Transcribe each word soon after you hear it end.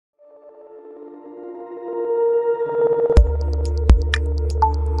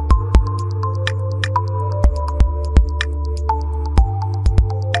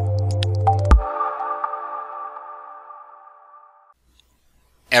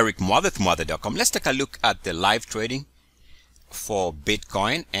ericmother.com. Let's take a look at the live trading for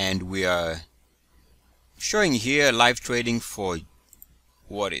Bitcoin, and we are showing here live trading for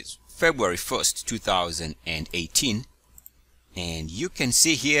what is February 1st 2018, and you can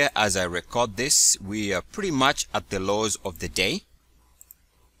see here as I record this, we are pretty much at the lows of the day,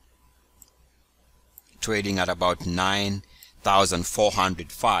 trading at about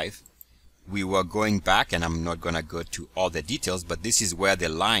 9,405. We were going back, and I'm not gonna go to all the details, but this is where the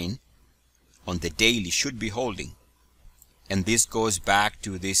line on the daily should be holding, and this goes back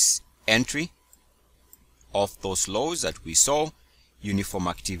to this entry of those lows that we saw, uniform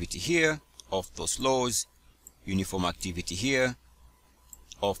activity here of those lows, uniform activity here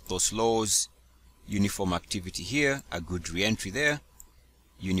of those lows, uniform activity here, a good re-entry there,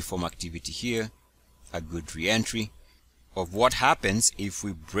 uniform activity here, a good re-entry of what happens if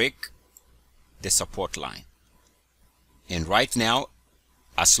we break the support line. And right now,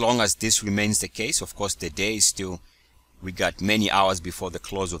 as long as this remains the case, of course the day is still, we got many hours before the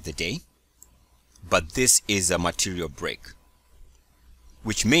close of the day, but this is a material break,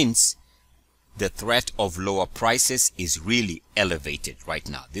 which means the threat of lower prices is really elevated right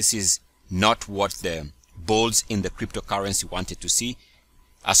now. This is not what the bulls in the cryptocurrency wanted to see.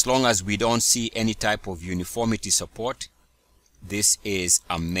 As long as we don't see any type of uniformity support, this is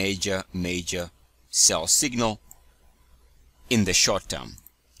a major sell signal in the short term.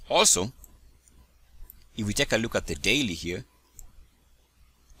 Also, if we take a look at the daily here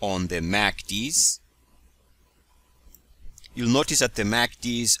on the MACDs, you'll notice that the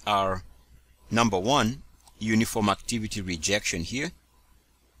MACDs are, number one, uniform activity rejection here.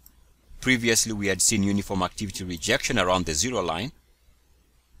 Previously we had seen uniform activity rejection around the zero line,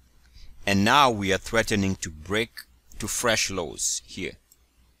 and now we are threatening to break to fresh lows here.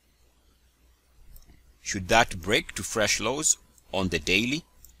 Should that break to fresh lows on the daily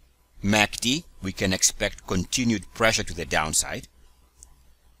MACD, we can expect continued pressure to the downside.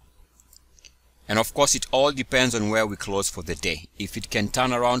 And of course, it all depends on where we close for the day. If it can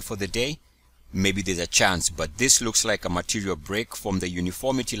turn around for the day, maybe there's a chance, but this looks like a material break from the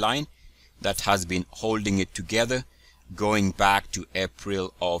uniformity line that has been holding it together going back to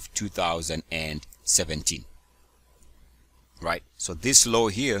April of 2017. Right? So this low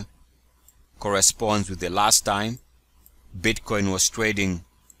here corresponds with the last time Bitcoin was trading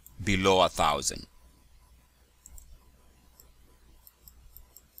below 1,000.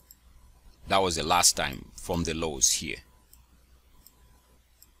 That was the last time from the lows here.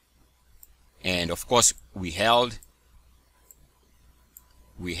 And of course we held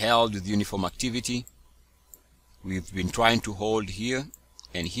with uniform activity. We've been trying to hold here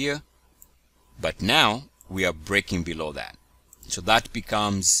and here, but now we are breaking below that. So that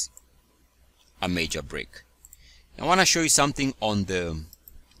becomes a major break. I want to show you something on the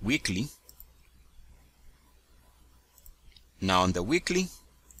weekly. Now on the weekly,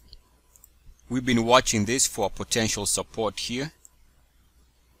 we've been watching this for potential support here.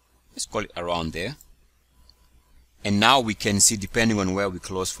 Let's call it around there. And now we can see, depending on where we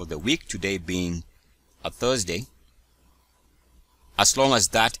close for the week, today being a Thursday, as long as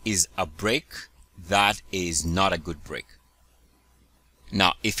that is a break, that is not a good break.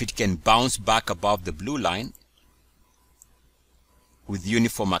 Now, if it can bounce back above the blue line with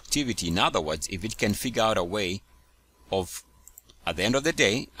uniform activity, in other words, if it can figure out a way of, at the end of the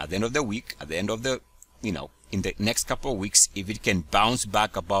day, at the end of the week, at the end of the, in the next couple of weeks, if it can bounce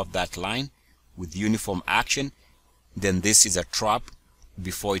back above that line with uniform action, then this is a trap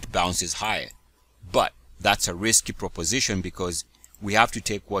before it bounces higher. But that's a risky proposition, because we have to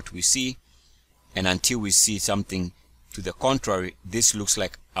take what we see, and until we see something to the contrary, this looks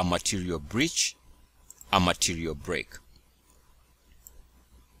like a material breach, a material break.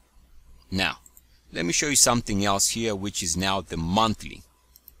 Now, let me show you something else here, which is now the monthly.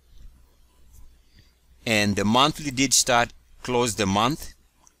 And the monthly did close the month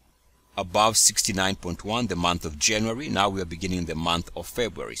above 69.1, the month of January. Now we are beginning the month of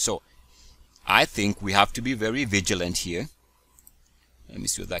February. So I think we have to be very vigilant here. Let me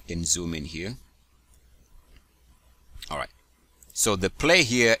see if I can zoom in here. All right. So the play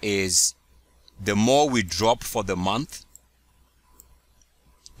here is, the more we drop for the month,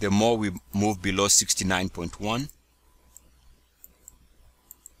 the more we move below 69.1,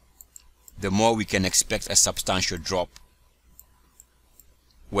 the more we can expect a substantial drop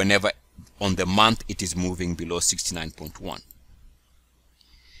whenever on the month it is moving below 69.1.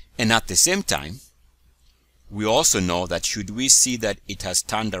 And at the same time, we also know that should we see that it has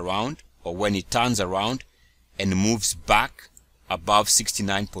turned around, or when it turns around and moves back above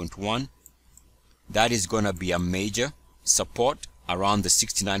 69.1, that is going to be a major support, around the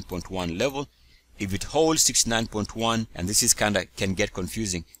 69.1 level. If it holds 69.1, and this is can get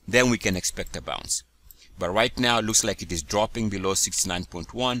confusing, then we can expect a bounce. But right now it looks like it is dropping below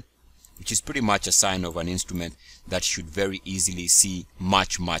 69.1, which is pretty much a sign of an instrument that should very easily see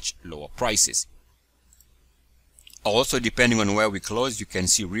much lower prices. Also, depending on where we close, you can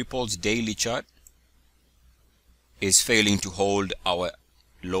see Ripple's daily chart is failing to hold our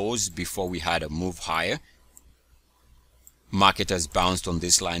lows before we had a move higher. Market has bounced on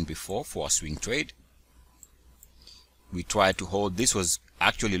this line before for a swing trade. We tried to hold. This was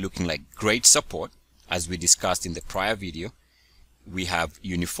actually looking like great support, as we discussed in the prior video. We have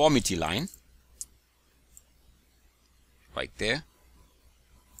uniformity line right there,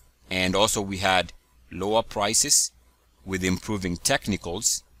 and also we had lower prices with improving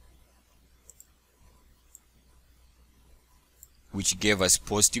technicals, which gave us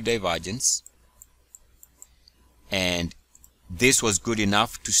positive divergence, and this was good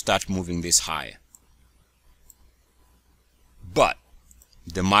enough to start moving this higher. But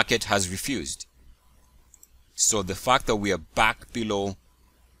the market has refused. So the fact that we are back below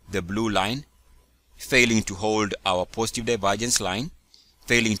the blue line, failing to hold our positive divergence line,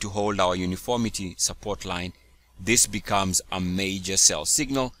 failing to hold our uniformity support line, this becomes a major sell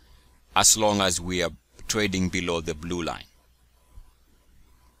signal as long as we are trading below the blue line.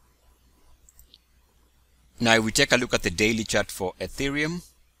 Now if we take a look at the daily chart for Ethereum,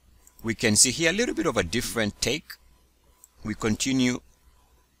 we can see here a little bit of a different take. We continue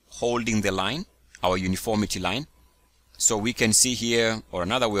holding the line, our uniformity line. So we can see here, or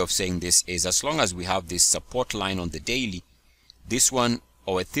another way of saying this is, as long as we have this support line on the daily, this one,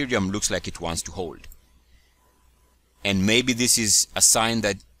 or Ethereum, looks like it wants to hold. And maybe this is a sign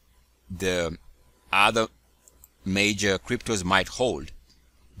that the other major cryptos might hold.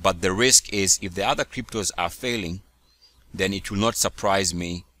 But the risk is, if the other cryptos are failing, then it will not surprise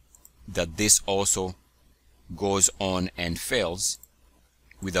me that this also goes on and fails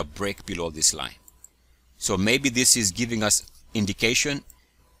with a break below this line. So maybe this is giving us indication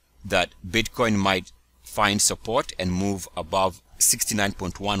that Bitcoin might find support and move above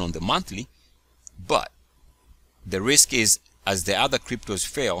 69.1 on the monthly. But the risk is, as the other cryptos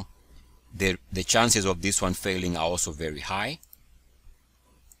fail, the chances of this one failing are also very high.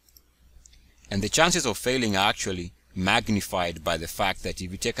 And the chances of failing are actually magnified by the fact that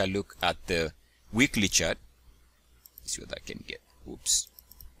if you take a look at the weekly chart, let's see what I can get. Oops.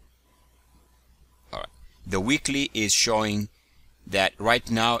 All right. The weekly is showing that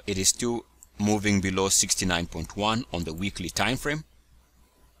right now it is still moving below 69.1 on the weekly time frame,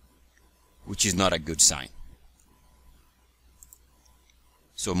 which is not a good sign.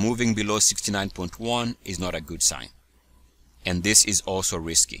 So moving below 69.1 is not a good sign. And this is also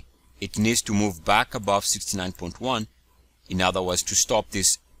risky. It needs to move back above 69.1, in other words, to stop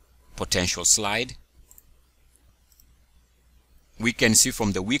this potential slide. We can see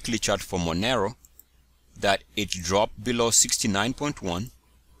from the weekly chart for Monero that it dropped below 69.1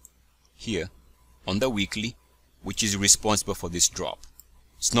 here on the weekly, which is responsible for this drop.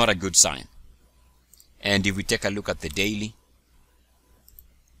 It's not a good sign. And if we take a look at the daily,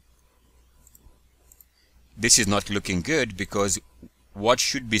 this is not looking good, because what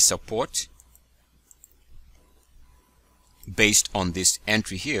should be support based on this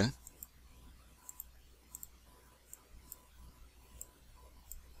entry here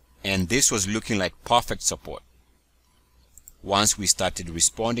and this was looking like perfect support. Once we started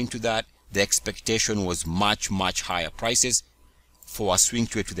responding to that, the expectation was much higher prices for a swing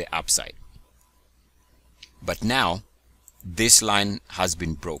trade to the upside. But now this line has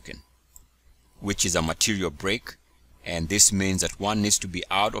been broken, which is a material break, and this means that one needs to be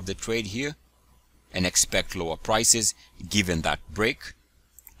out of the trade here and expect lower prices given that break.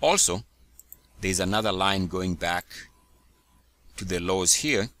 Also, there's another line going back to the lows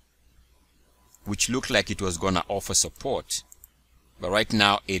here, which looked like it was going to offer support, but right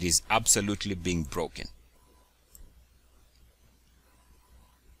now it is absolutely being broken.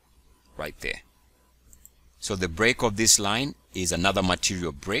 Right there. So the break of this line is another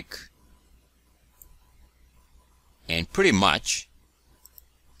material break. And pretty much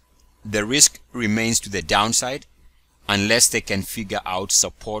the risk remains to the downside unless they can figure out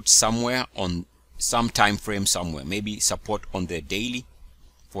support somewhere on some time frame somewhere. Maybe support on the daily.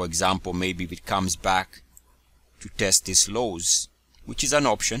 For example, maybe if it comes back to test these lows, which is an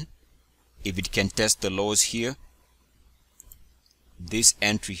option. If it can test the lows here, this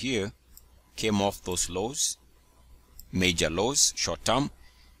entry here came off those lows, major lows, short term.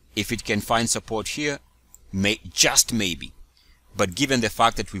 If it can find support here, just maybe. But given the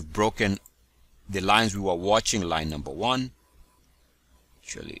fact that we've broken the lines we were watching, line number 1,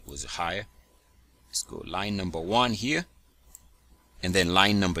 Actually, it was higher. Let's go line number 1 here, and then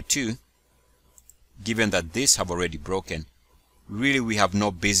line number 2. Given that this have already broken, really we have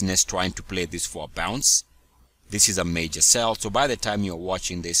no business trying to play this for a bounce. This is a major sell, so by the time you're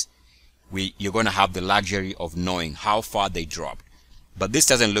watching this, you're going to have the luxury of knowing how far they dropped. But this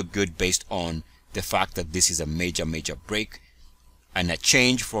doesn't look good based on the fact that this is a major break and a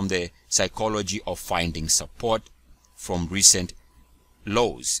change from the psychology of finding support from recent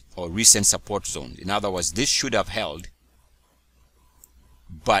lows or recent support zones. In other words, this should have held,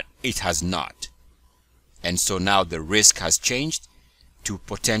 but it has not. And so now the risk has changed to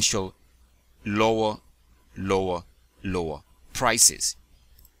potential lower prices.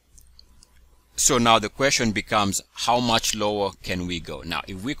 So now the question becomes, how much lower can we go? Now,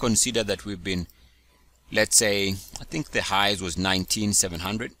 if we consider that we've been, let's say, I think the highs was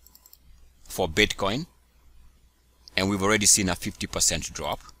 19,700 for Bitcoin, and we've already seen a 50%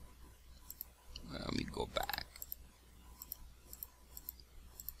 drop. Let me go back.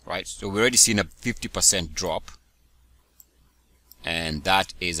 Right, so we've already seen a 50% drop, and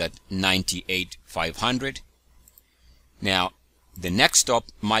that is at 98,500. Now, the next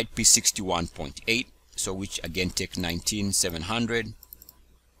stop might be 61.8, so which again take 19,700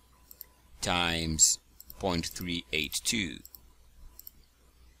 times 0.382.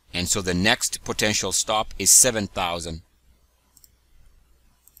 And so the next potential stop is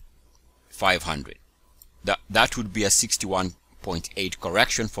 7,500. That would be a 61.8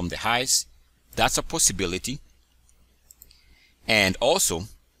 correction from the highs. That's a possibility. And also,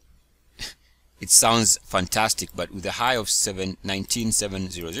 it sounds fantastic, but with a high of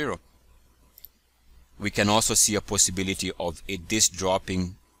 19,700, we can also see a possibility of this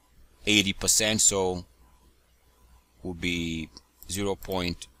dropping 80%, so would be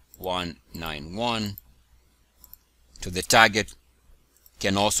 0.191. To the target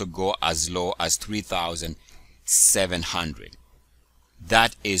can also go as low as 3,700.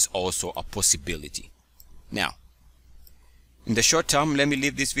 That is also a possibility. Now, in the short term, let me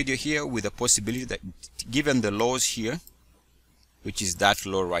leave this video here with a possibility that given the lows here, which is that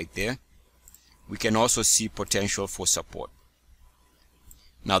low right there, we can also see potential for support.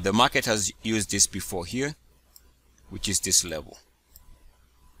 Now the market has used this before here, which is this level.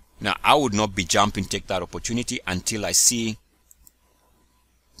 Now I would not be jumping take that opportunity until I see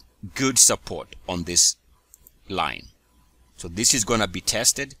good support on this line. So this is going to be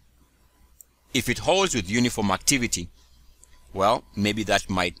tested. If it holds with uniform activity, well, maybe that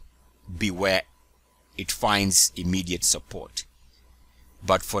might be where it finds immediate support.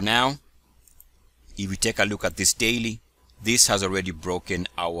 But for now, if we take a look at this daily, this has already broken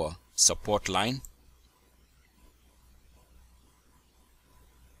our support line.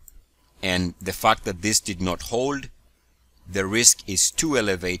 And the fact that this did not hold, the risk is too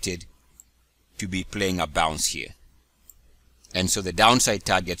elevated to be playing a bounce here. And so the downside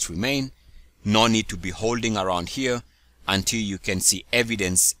targets remain. No need to be holding around here until you can see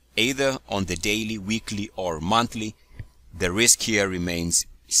evidence either on the daily, weekly, or monthly. The risk here remains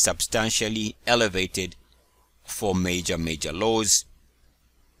substantially elevated for major lows.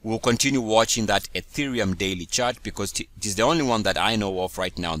 We'll continue watching that Ethereum daily chart because it is the only one that I know of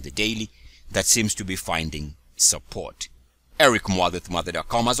right now on the daily that seems to be finding support. Eric Mwathe with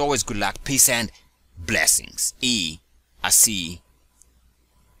Mwathe.com. As always, good luck, peace, and blessings. ETHUSD.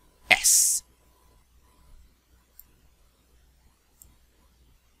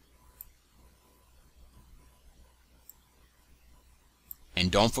 And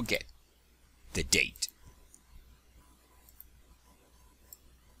don't forget the date.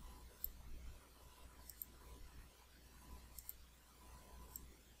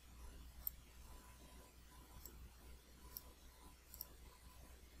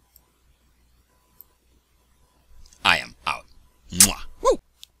 I am out. Mwah. Woo.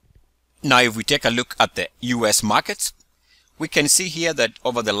 Now, if we take a look at the US markets, we can see here that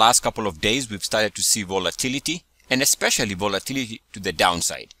over the last couple of days, we've started to see volatility, and especially volatility to the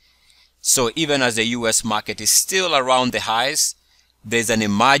downside. So even as the US market is still around the highs, there's an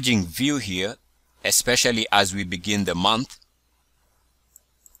emerging view here, especially as we begin the month,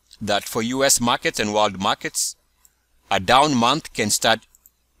 that for US markets and world markets, a down month can start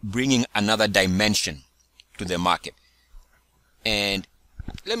bringing another dimension to the market. And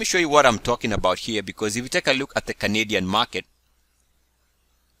let me show you what I'm talking about here, because if you take a look at the Canadian market,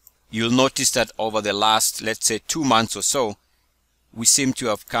 you'll notice that over the last, let's say, 2 months or so, we seem to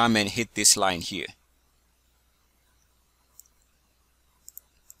have come and hit this line here.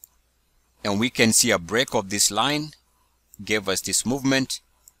 And we can see a break of this line, gave us this movement,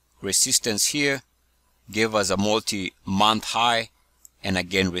 resistance here, gave us a multi-month high, and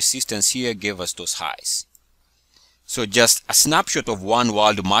again resistance here gave us those highs. So just a snapshot of one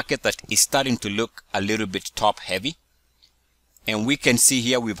world market that is starting to look a little bit top heavy. And we can see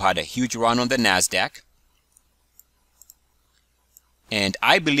here we've had a huge run on the NASDAQ. And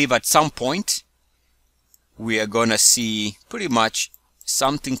I believe at some point we are going to see pretty much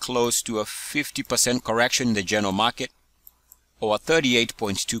something close to a 50% correction in the general market, or a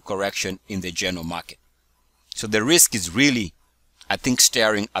 38.2 correction in the general market. So the risk is really, I think,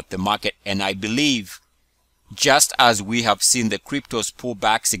 staring at the market. And I believe just as we have seen the cryptos pull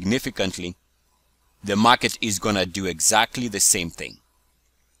back significantly, the market is going to do exactly the same thing.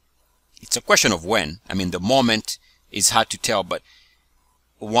 It's a question of when. I mean, the moment is hard to tell, but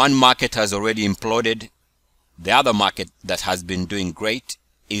one market has already imploded. The other market that has been doing great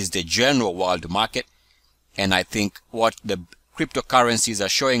is the general world market. And I think what the cryptocurrencies are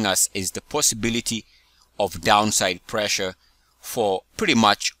showing us is the possibility of downside pressure for pretty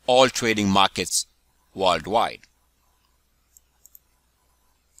much all trading markets worldwide.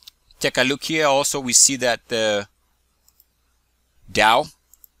 Take a look here. Also, we see that the Dow,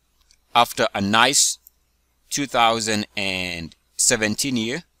 after a nice 2017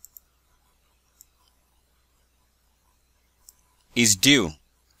 year, is due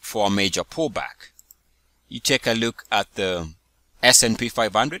for a major pullback. You take a look at the S&P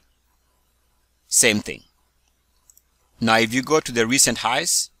 500, same thing. Now, if you go to the recent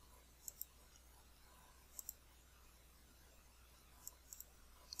highs,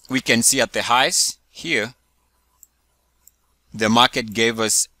 we can see at the highs here, the market gave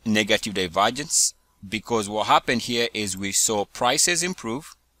us negative divergence, because what happened here is we saw prices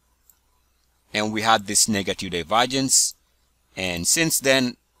improve and we had this negative divergence. And since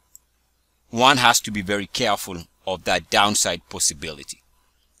then, one has to be very careful of that downside possibility.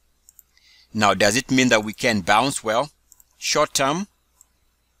 Now, does it mean that we can bounce? Well, short term,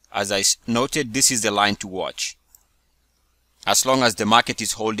 as I noted, this is the line to watch. As long as the market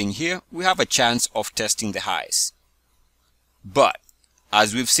is holding here, we have a chance of testing the highs. But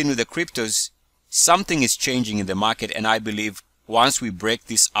as we've seen with the cryptos, something is changing in the market, and I believe once we break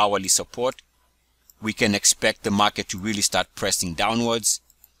this hourly support, we can expect the market to really start pressing downwards.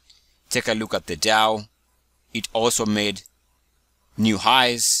 Take a look at the Dow. It also made new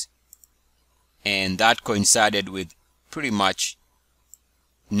highs, and that coincided with pretty much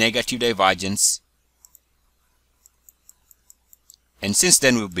negative divergence. And since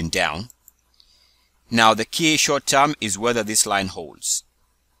then, we've been down. Now, the key short term is whether this line holds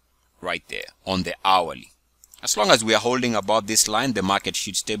right there on the hourly. As long as we are holding above this line, the market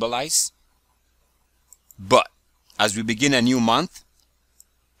should stabilize. But as we begin a new month,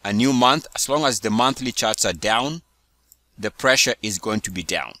 as long as the monthly charts are down, the pressure is going to be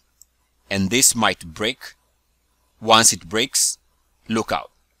down. And this might break. Once it breaks, look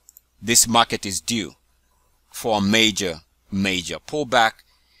out. This market is due for a major pullback.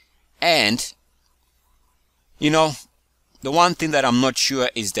 And, you know, the one thing that I'm not sure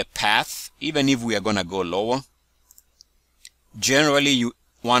is the path. Even if we are going to go lower, generally you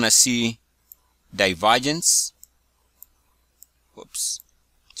want to see divergence. Whoops.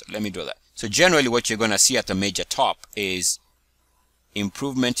 So let me do that. So generally what you're going to see at the major top is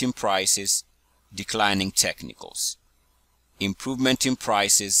improvement in prices, declining technicals. Improvement in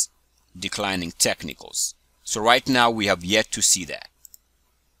prices, declining technicals. So right now we have yet to see that.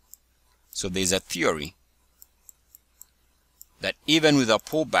 So there's a theory that even with a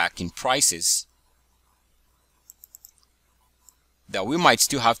pullback in prices, that we might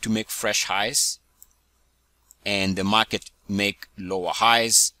still have to make fresh highs and the market make lower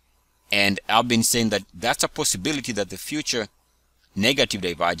highs. And I've been saying that that's a possibility, that the future negative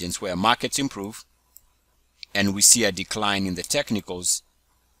divergence, where markets improve and we see a decline in the technicals,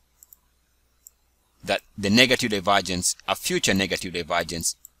 that the negative divergence, a future negative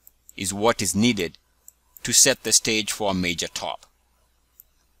divergence, is what is needed to set the stage for a major top.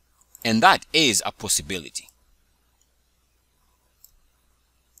 And that is a possibility.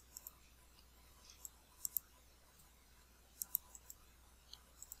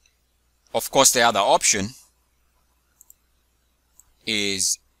 Of course, the other option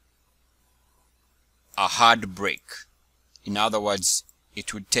is a hard break. In other words,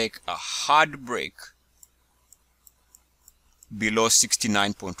 it would take a hard break below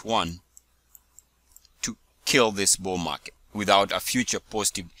 69.1 to kill this bull market without a future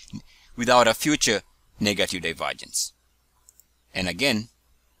negative divergence. And again,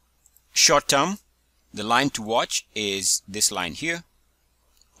 short term, the line to watch is this line here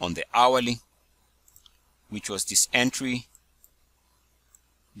on the hourly, which was this entry,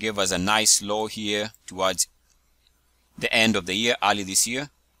 gave us a nice low here towards the end of the year, early this year,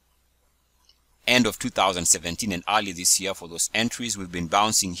 end of 2017 and early this year for those entries. We've been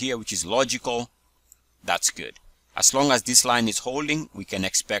bouncing here, which is logical. That's good. As long as this line is holding, we can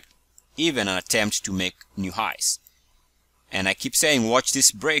expect even an attempt to make new highs. And I keep saying watch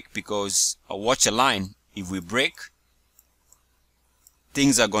this break, because watch a line. If we break,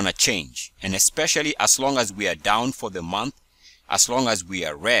 things are gonna change. And especially as long as we are down for the month, as long as we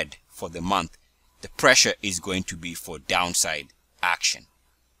are red for the month, the pressure is going to be for downside action.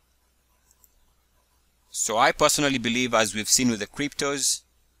 So I personally believe, as we've seen with the cryptos,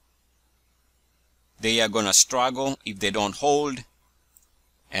 they are gonna struggle if they don't hold.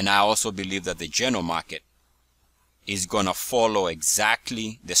 And I also believe that the general market is gonna follow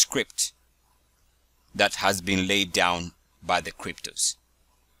exactly the script that has been laid down by the cryptos.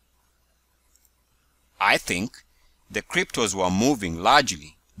 I think the cryptos were moving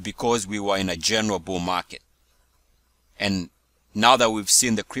largely because we were in a general bull market. And now that we've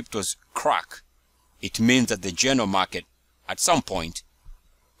seen the cryptos crack, it means that the general market at some point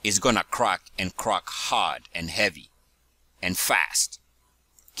is gonna crack, and crack hard and heavy and fast.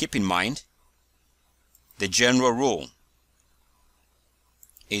 Keep in mind, the general rule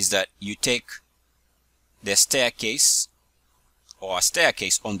is that you take the staircase or a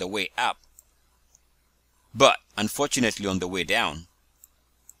staircase on the way up, but unfortunately on the way down,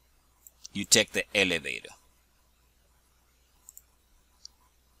 you take the elevator.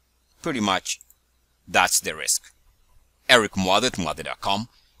 Pretty much, that's the risk. Eric Muathe, Muathe.com.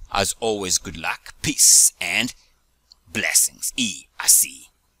 As always, good luck, peace, and blessings. ETHUSD.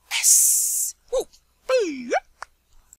 Woo!